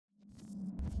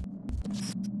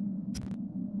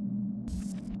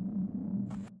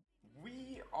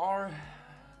are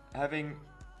having,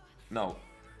 no,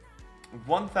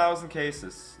 1,000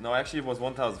 cases. No, actually it was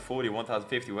 1,040,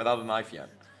 1,050 without a knife yet.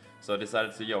 So I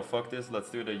decided to, yo, fuck this, let's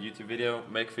do the YouTube video,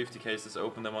 make 50 cases,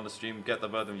 open them on the stream, get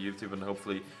them out on YouTube, and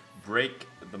hopefully break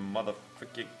the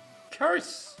motherfucking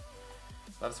curse.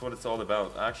 That's what it's all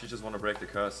about. I actually just want to break the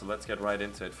curse, so let's get right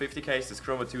into it. 50 cases,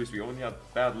 Chroma 2s. We only had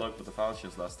bad luck with the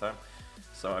falchions last time.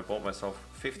 So I bought myself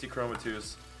 50 Chroma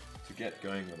 2s to get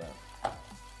going with that.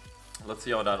 Let's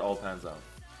see how that all pans out.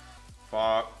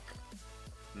 Fuck.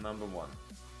 Number 1.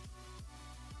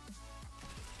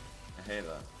 I hate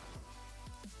that.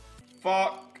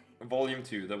 Fuck. Volume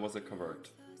 2, that was a convert.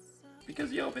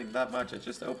 Because you opened that much, I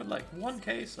just opened like 1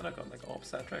 case and I got like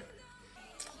obstetric.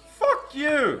 Fuck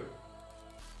you!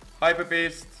 Hyper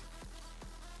Beast!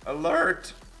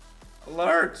 Alert!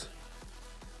 Alert!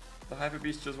 The Hyper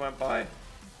Beast just went by.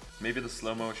 Maybe the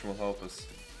slow motion will help us.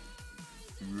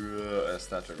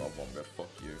 Static off bomb, fuck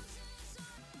you.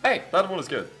 Hey! That one is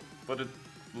good, but it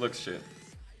looks shit.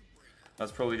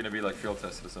 That's probably gonna be like field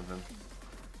tested or something.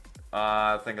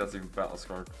 I think that's even battle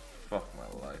scarred. Fuck my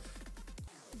life.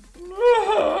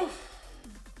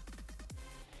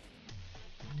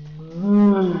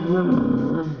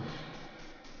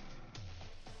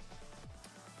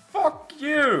 Fuck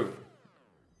you!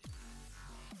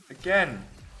 Again.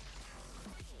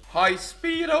 High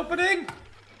speed opening?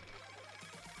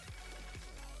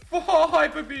 For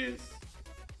Hyper Beast.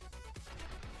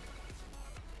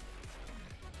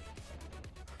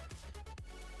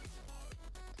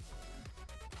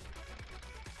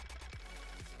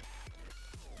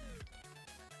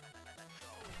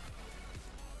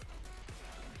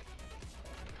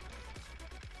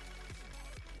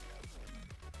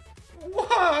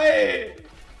 Why?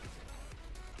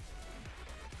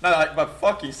 No, like, but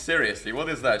fucking seriously, what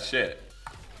is that shit?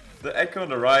 The echo on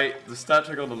the right, the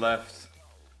static on the left.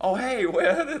 Oh hey,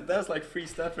 where? There's like 3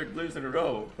 static blues in a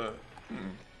row, but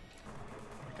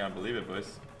I can't believe it,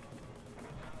 boys.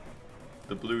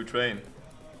 The blue train.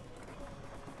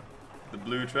 The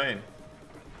blue train.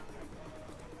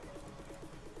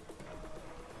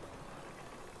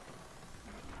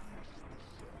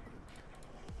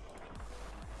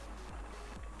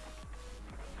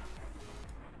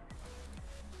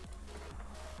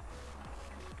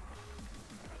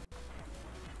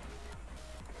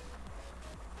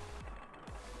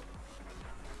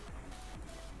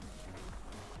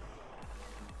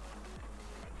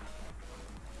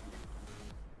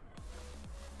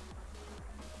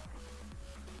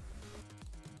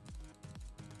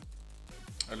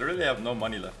 I literally have no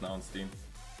money left now on Steam.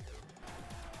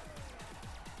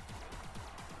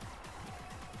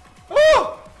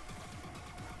 Oh!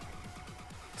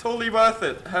 Totally worth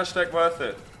it. Hashtag worth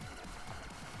it.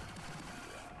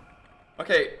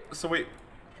 Okay, so wait.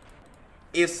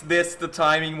 Is this the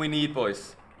timing we need,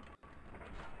 boys?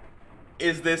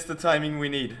 Is this the timing we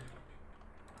need?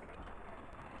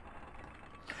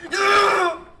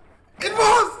 Yeah! It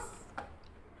was!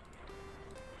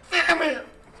 Damn it!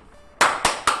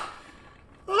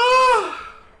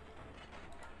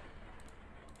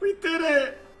 We did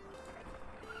it!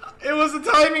 It was the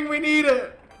timing we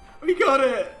needed! We got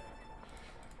it!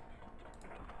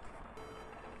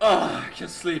 Oh, I can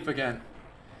sleep again.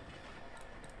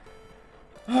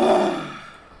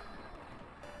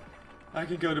 I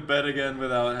can go to bed again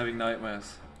without having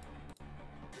nightmares.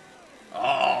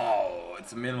 Oh,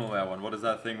 it's a minimal wear one. What is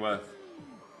that thing worth?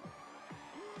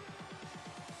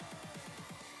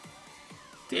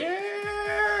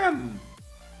 Damn!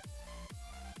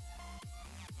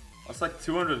 That's like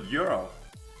 200 euro.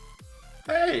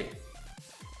 Hey!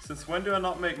 Since when do I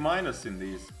not make minus in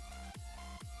these?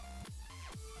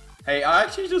 Hey, I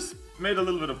actually just made a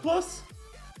little bit of plus.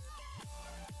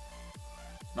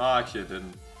 No, actually I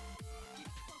didn't.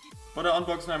 But I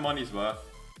unboxed my money's worth.